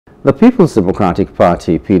The People's Democratic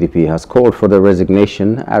Party, PDP, has called for the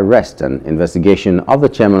resignation, arrest and investigation of the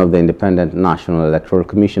chairman of the Independent National Electoral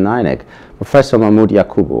Commission, INEC, Professor Mahmood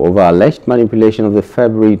Yakubu, over alleged manipulation of the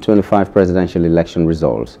February 25 presidential election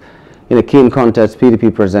results. In a keen contest,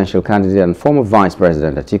 PDP presidential candidate and former Vice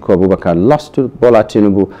President Atiku Abubakar lost to Bola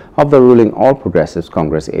Tinubu of the ruling All Progressives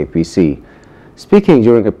Congress APC. Speaking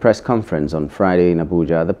during a press conference on Friday in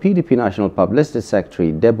Abuja, the PDP National Publicity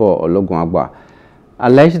Secretary, Debo Ologunagba,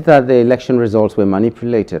 alleged that the election results were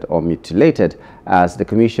manipulated or mutilated as the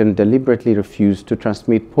Commission deliberately refused to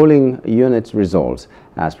transmit polling units' results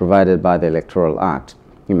as provided by the Electoral Act.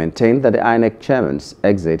 He maintained that the INEC chairman's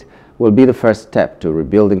exit will be the first step to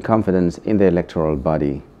rebuilding confidence in the electoral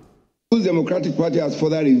body. The People's Democratic Party has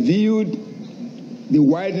further reviewed the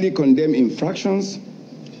widely condemned infractions,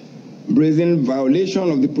 brazen violation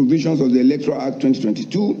of the provisions of the Electoral Act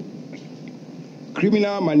 2022,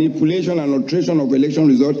 criminal manipulation and alteration of election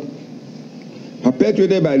results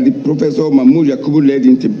perpetrated by the Professor Mahmood Yakubu-led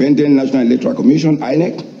Independent National Electoral Commission,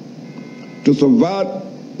 INEC, to subvert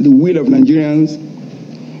the will of Nigerians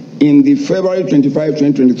in the February 25,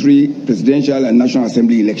 2023 presidential and National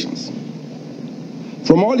Assembly elections.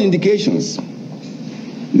 From all indications,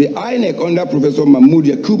 the INEC under Professor Mahmood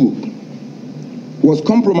Yakubu was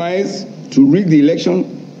compromised to rig the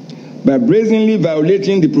election by brazenly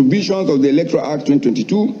violating the provisions of the Electoral Act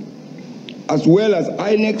 2022, as well as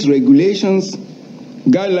INEC's regulations,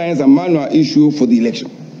 guidelines, and manual issued for the election.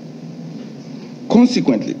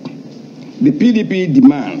 Consequently, the PDP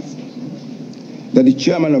demands that the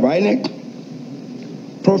chairman of INEC,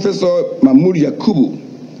 Professor Mahmood Yakubu,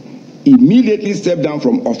 immediately step down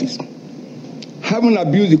from office, having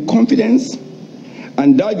abused the confidence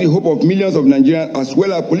and dashed the hope of millions of Nigerians as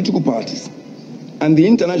well as political parties and the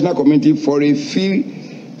international community for a free,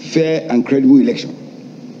 fair, and credible election.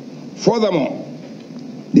 Furthermore,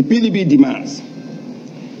 the PDP demands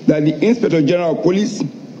that the Inspector General of Police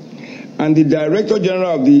and the Director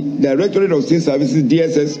General of the Directorate of State Services,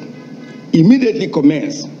 DSS, immediately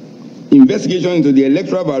commence investigation into the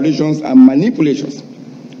electoral violations and manipulations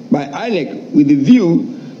by INEC with the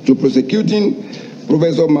view to prosecuting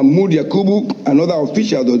Professor Mahmood Yakubu and other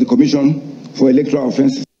officials of the Commission for Electoral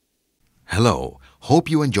Offences. Hello, hope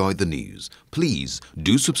you enjoyed the news. Please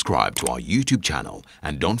do subscribe to our YouTube channel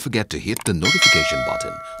and don't forget to hit the notification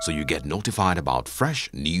button so you get notified about fresh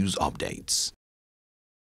news updates.